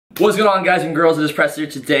What's going on, guys and girls? It is Press here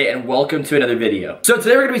today, and welcome to another video. So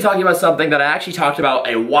today we're going to be talking about something that I actually talked about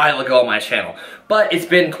a while ago on my channel, but it's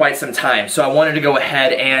been quite some time, so I wanted to go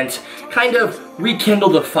ahead and kind of rekindle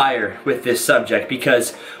the fire with this subject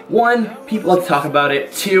because, one, people like to talk about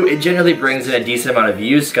it, two, it generally brings in a decent amount of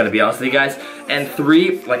views, gonna be honest with you guys, and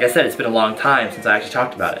three, like I said, it's been a long time since I actually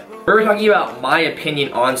talked about it. We're talking about my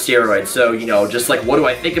opinion on steroids, so, you know, just like what do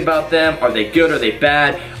I think about them, are they good, are they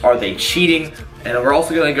bad, are they cheating? And we're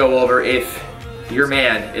also going to go over if your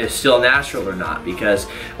man is still natural or not, because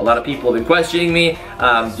a lot of people have been questioning me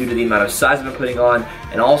due to the amount of size I've been putting on,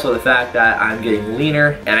 and also the fact that I'm getting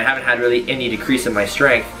leaner and I haven't had really any decrease in my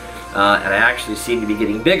strength, and I actually seem to be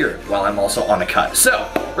getting bigger while I'm also on a cut. So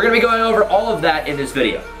we're going to be going over all of that in this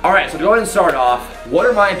video. Alright, so to go ahead and start off, what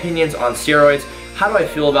are my opinions on steroids? How do I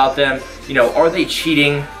feel about them? You know, are they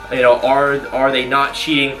cheating? You know, are they not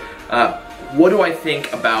cheating? What do I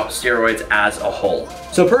think about steroids as a whole?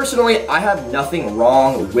 So personally, I have nothing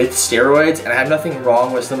wrong with steroids, and I have nothing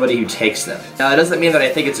wrong with somebody who takes them. Now, that doesn't mean that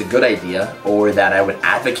I think it's a good idea or that I would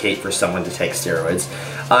advocate for someone to take steroids.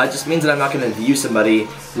 It just means that I'm not going to view somebody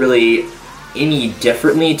really any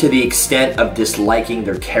differently to the extent of disliking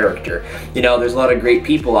their character. You know, there's a lot of great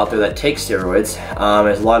people out there that take steroids.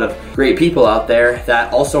 There's a lot of great people out there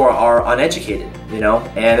that also are uneducated, you know,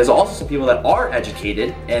 and there's also some people that are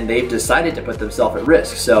educated and they've decided to put themselves at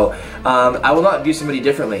risk. So I will not view somebody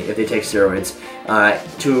differently if they take steroids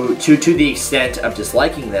to the extent of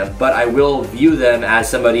disliking them, but I will view them as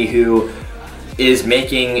somebody who is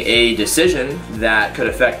making a decision that could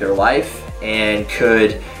affect their life and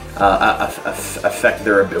could affect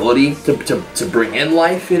their ability to bring in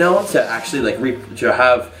life, you know, to actually like to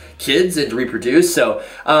have kids and to reproduce. So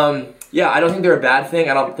yeah, I don't think they're a bad thing.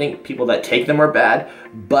 I don't think people that take them are bad,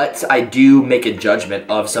 but I do make a judgment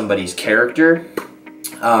of somebody's character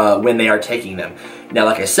when they are taking them. Now,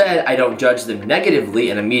 like I said, I don't judge them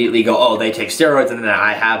negatively and immediately go, oh, they take steroids, and then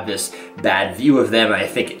I have this bad view of them and I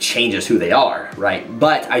think it changes who they are, right?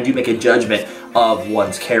 But I do make a judgment of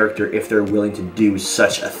one's character if they're willing to do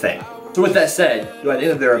such a thing. So with that said, do I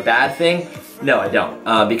think that they're a bad thing? No, I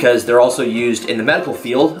don't, because they're also used in the medical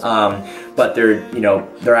field, but they're, you know,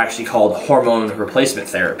 they're actually called hormone replacement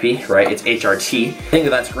therapy, right? It's HRT. I think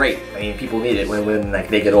that that's great. I mean, people need it when like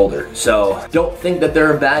they get older. So don't think that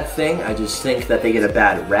they're a bad thing. I just think that they get a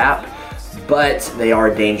bad rap, but they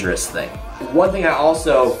are a dangerous thing. One thing I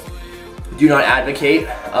also do not advocate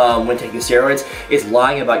when taking steroids is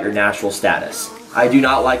lying about your natural status. I do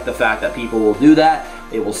not like the fact that people will do that.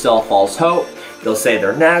 They will sell false hope. They'll say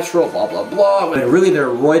they're natural, blah, blah, blah, when really they're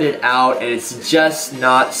roided out, and it's just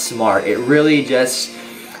not smart. It really just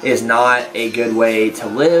is not a good way to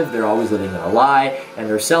live. They're always living in a lie, and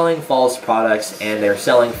they're selling false products, and they're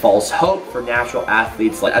selling false hope for natural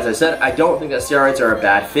athletes. Like, as I said, I don't think that steroids are a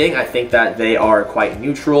bad thing. I think that they are quite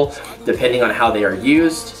neutral, depending on how they are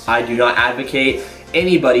used. I do not advocate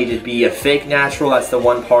anybody to be a fake natural. That's the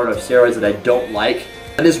one part of steroids that I don't like.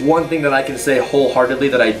 That is one thing that I can say wholeheartedly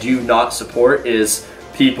that I do not support, is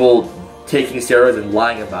people taking steroids and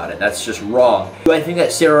lying about it. That's just wrong. Do I think that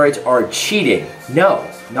steroids are cheating? No,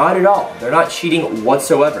 not at all. They're not cheating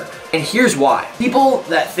whatsoever. And here's why. People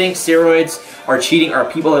that think steroids are cheating are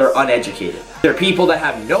people that are uneducated. They're people that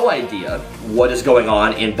have no idea what is going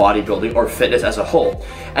on in bodybuilding or fitness as a whole.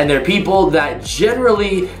 And they're people that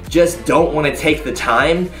generally just don't want to take the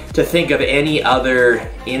time to think of any other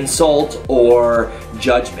insult or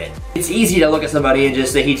judgment. It's easy to look at somebody and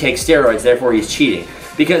just say he takes steroids, therefore he's cheating.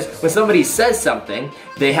 Because when somebody says something,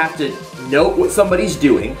 they have to note what somebody's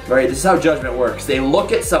doing, right? This is how judgment works. They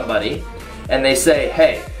look at somebody and they say,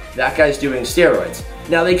 hey, that guy's doing steroids.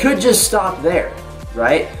 Now they could just stop there,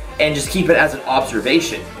 right? And just keep it as an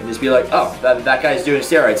observation and just be like, oh, that guy's doing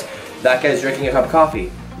steroids. That guy's drinking a cup of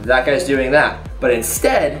coffee. That guy's doing that. But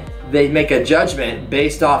instead, they make a judgment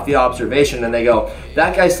based off the observation and they go,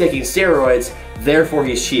 that guy's taking steroids, therefore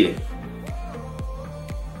he's cheating.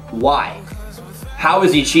 Why? How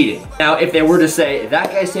is he cheating? Now, if they were to say,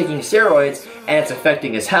 that guy's taking steroids and it's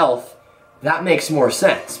affecting his health, that makes more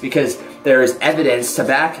sense because there is evidence to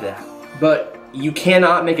back that. But you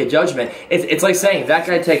cannot make a judgment. It's like saying, that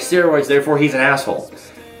guy takes steroids, therefore he's an asshole.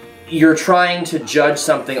 You're trying to judge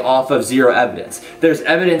something off of zero evidence. There's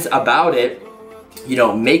evidence about it, you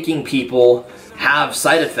know, making people have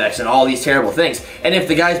side effects and all these terrible things. And if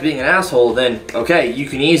the guy's being an asshole, then okay, you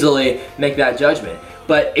can easily make that judgment.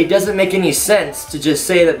 But it doesn't make any sense to just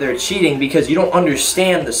say that they're cheating because you don't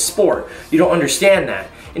understand the sport. You don't understand that.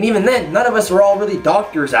 And even then, none of us are all really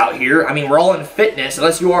doctors out here. I mean, we're all in fitness.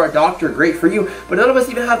 Unless you are a doctor, great for you. But none of us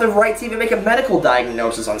even have the right to even make a medical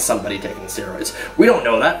diagnosis on somebody taking steroids. We don't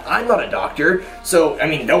know that. I'm not a doctor. So, I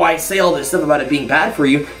mean, though I say all this stuff about it being bad for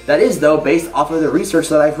you, that is, though, based off of the research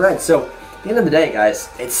that I've read. So, at the end of the day, guys,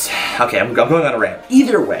 it's... Okay, I'm going on a rant.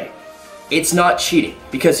 Either way, it's not cheating.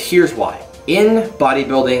 Because here's why. In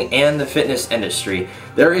bodybuilding and the fitness industry,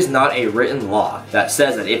 there is not a written law that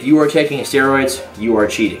says that if you are taking steroids, you are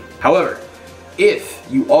cheating. However, if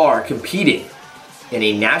you are competing in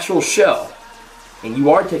a natural show and you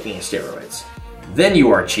are taking steroids, then you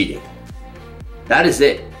are cheating. That is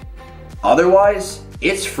it. Otherwise,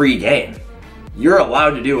 it's free game. You're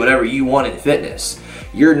allowed to do whatever you want in fitness.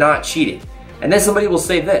 You're not cheating. And then somebody will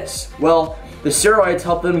say this, well, the steroids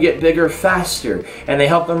help them get bigger faster, and they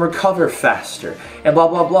help them recover faster, and blah,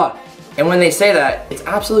 blah, blah. And when they say that, it's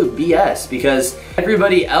absolute BS because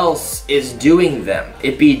everybody else is doing them.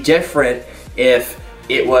 It'd be different if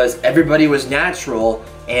everybody was natural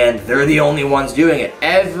and they're the only ones doing it.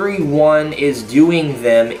 Everyone is doing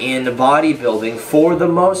them in bodybuilding for the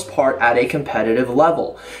most part at a competitive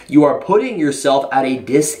level. You are putting yourself at a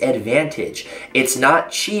disadvantage. It's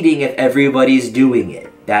not cheating if everybody's doing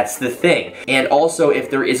it. That's the thing. And also if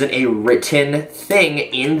there isn't a written thing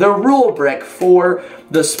in the rule book for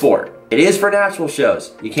the sport. It is for natural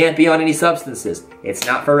shows. You can't be on any substances. It's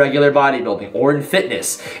not for regular bodybuilding or in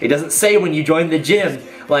fitness. It doesn't say when you join the gym,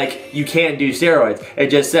 like, you can't do steroids. It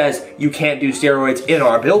just says you can't do steroids in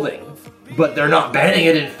our building. But they're not banning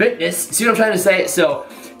it in fitness. See what I'm trying to say? So,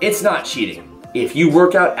 it's not cheating. If you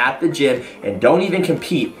work out at the gym and don't even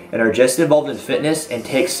compete and are just involved in fitness and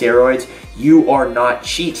take steroids, you are not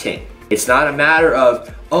cheating. It's not a matter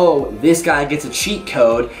of, oh, this guy gets a cheat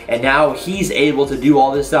code and now he's able to do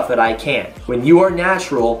all this stuff that I can't. When you are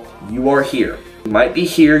natural, you are here. You might be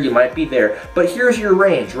here, you might be there, but here's your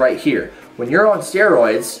range right here. When you're on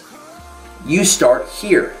steroids, you start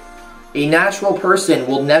here. A natural person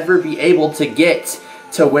will never be able to get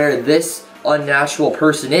to where this unnatural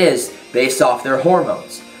person is based off their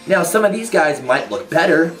hormones. Now, some of these guys might look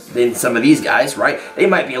better than some of these guys, right? They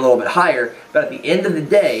might be a little bit higher, but at the end of the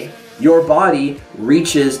day, your body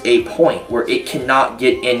reaches a point where it cannot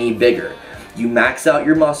get any bigger. You max out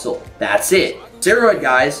your muscle, that's it. Steroid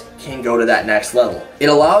guys can go to that next level. It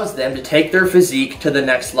allows them to take their physique to the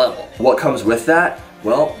next level. What comes with that?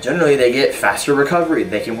 Well, generally they get faster recovery,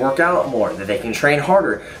 they can work out more, they can train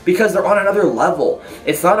harder because they're on another level.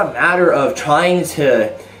 It's not a matter of trying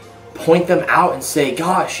to point them out and say,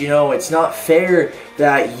 gosh, you know, it's not fair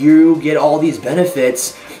that you get all these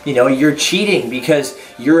benefits. You know, you're cheating because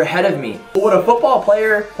you're ahead of me. But would a football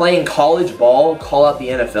player playing college ball call out the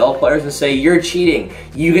NFL players and say, you're cheating,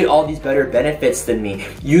 you get all these better benefits than me,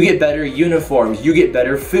 you get better uniforms, you get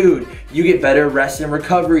better food, you get better rest and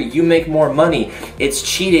recovery, you make more money. It's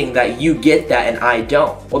cheating that you get that and I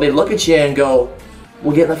don't. Well, they look at you and go,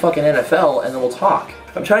 we'll get in the fucking NFL and then we'll talk.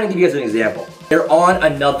 I'm trying to give you guys an example. They're on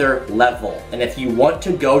another level, and if you want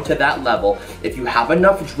to go to that level, if you have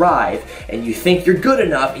enough drive, and you think you're good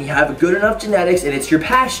enough, and you have good enough genetics, and it's your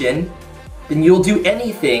passion, then you'll do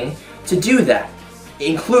anything to do that,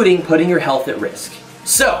 including putting your health at risk.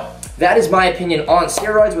 So, that is my opinion on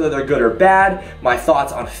steroids, whether they're good or bad, my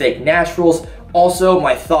thoughts on fake naturals, also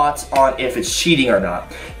my thoughts on if it's cheating or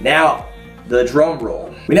not. Now, the drum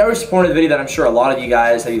roll. We now reached the point of the video that I'm sure a lot of you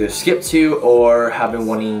guys have either skipped to or have been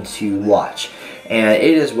wanting to watch. And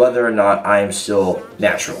it is whether or not I am still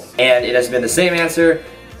natural. And it has been the same answer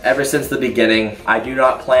ever since the beginning. I do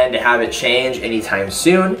not plan to have it change anytime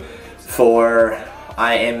soon, for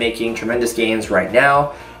I am making tremendous gains right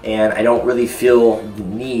now and I don't really feel the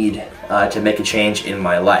need to make a change in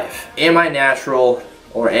my life. Am I natural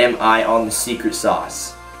or am I on the secret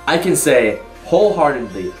sauce? I can say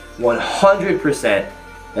wholeheartedly, 100%,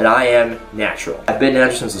 that I am natural. I've been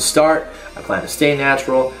natural since the start. I plan to stay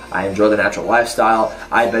natural. I enjoy the natural lifestyle.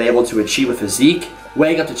 I've been able to achieve a physique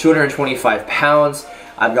weighing up to 225 pounds.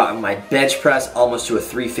 I've gotten my bench press almost to a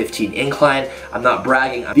 315 incline. I'm not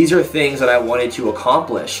bragging. These are things that I wanted to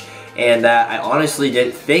accomplish and that I honestly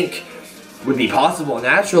didn't think would be possible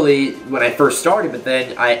naturally when I first started, but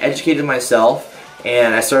then I educated myself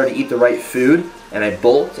and I started to eat the right food and I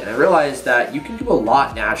bulked and I realized that you can do a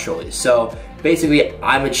lot naturally. So basically,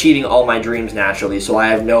 I'm achieving all my dreams naturally, so I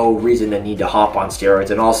have no reason to need to hop on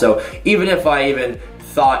steroids. And also, even if I even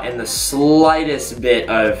thought in the slightest bit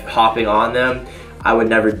of hopping on them, I would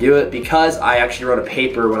never do it because I actually wrote a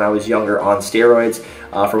paper when I was younger on steroids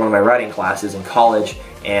for one of my writing classes in college,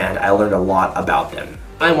 and I learned a lot about them.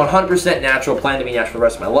 I'm 100% natural, plan to be natural for the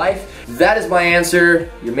rest of my life. That is my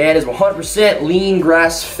answer. Your man is 100% lean,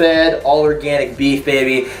 grass-fed, all organic beef,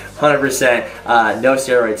 baby. 100%, no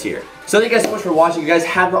steroids here. So thank you guys so much for watching. If you guys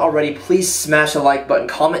haven't already, please smash the like button.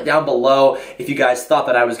 Comment down below if you guys thought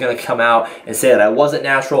that I was going to come out and say that I wasn't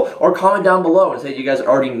natural, or comment down below and say you guys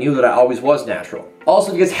already knew that I always was natural.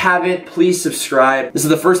 Also, if you guys haven't, please subscribe. This is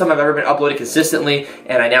the first time I've ever been uploading consistently,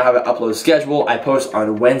 and I now have an upload schedule. I post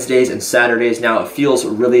on Wednesdays and Saturdays now. It feels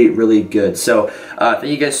really, really good. So thank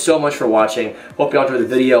you guys so much for watching. Hope you all enjoyed the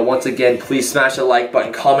video. Once again, please smash the like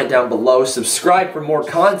button, comment down below, subscribe for more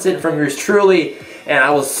content from yours truly, and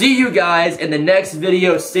I will see you guys in the next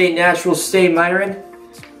video. Stay natural, stay Myron,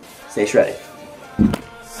 stay shredded.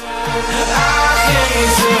 I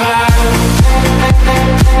can't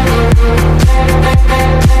survive.